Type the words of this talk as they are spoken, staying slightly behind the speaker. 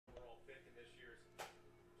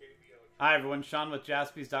Hi everyone, Sean with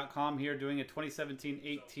Jaspys.com here doing a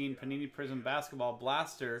 2017-18 Panini Prizm Basketball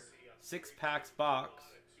Blaster 6-packs box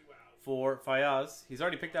for Fayaz. He's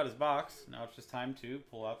already picked out his box. Now it's just time to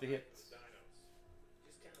pull out the hits.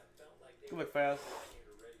 Good luck, Fayaz.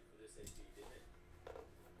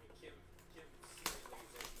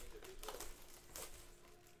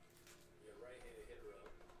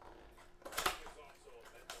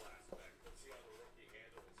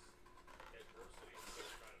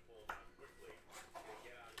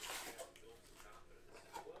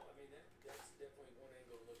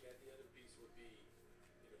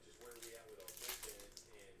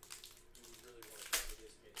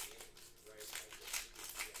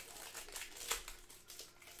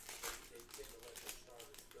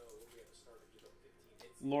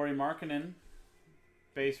 Lauri Markkanen,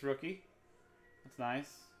 base rookie. That's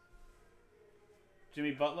nice.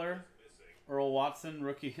 Jimmy Butler, Earl Watson,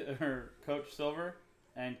 rookie or Coach Silver,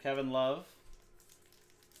 and Kevin Love.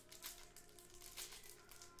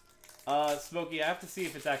 Smokey, I have to see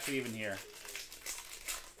if it's actually even here.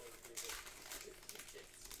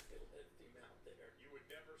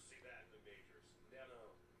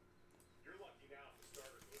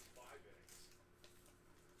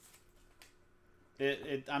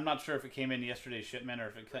 I'm not sure if it came in yesterday's shipment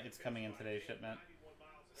or if it's coming in today's shipment.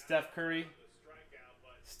 Steph Curry,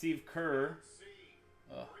 Steve Kerr,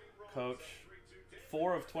 coach,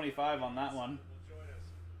 4 of 25 on that one.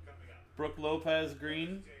 Brooke Lopez,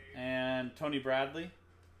 green, and Tony Bradley.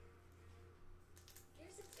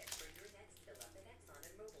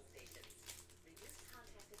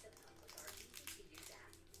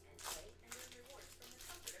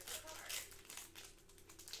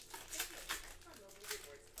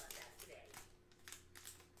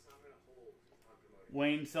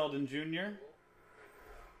 Wayne Selden Jr.,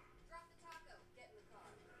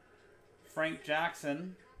 Frank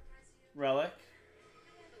Jackson, relic,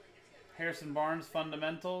 Harrison Barnes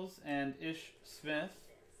fundamentals, and Ish Smith.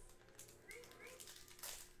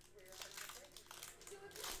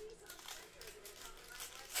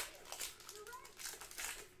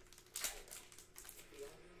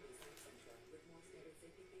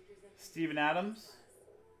 Steven Adams,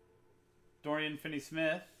 Dorian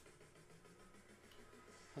Finney-Smith,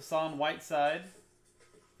 Hassan Whiteside,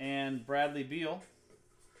 and Bradley Beal.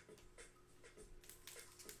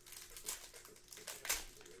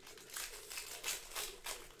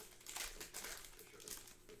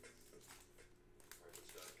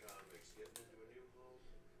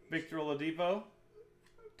 Victor Oladipo,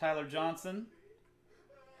 Tyler Johnson,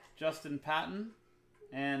 Justin Patton,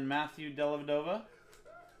 and Matthew Dellavedova.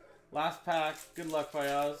 Last pack. Good luck,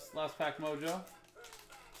 Fayaz. Last pack mojo.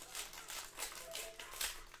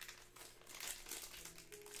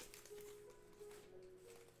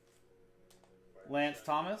 Lance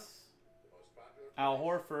Thomas, Al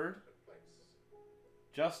Horford,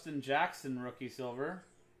 Justin Jackson, rookie silver,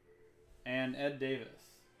 and Ed Davis.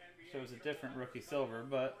 Shows a different rookie silver,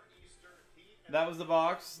 but that was the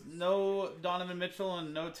box. No Donovan Mitchell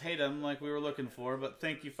and no Tatum like we were looking for, but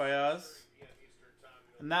thank you, Fayaz.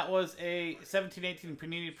 And that was a 17-18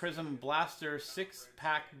 Panini Prizm Blaster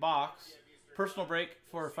 6-pack box. Personal break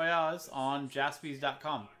for Fayaz on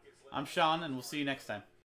Jaspys.com. I'm Sean, and we'll see you next time.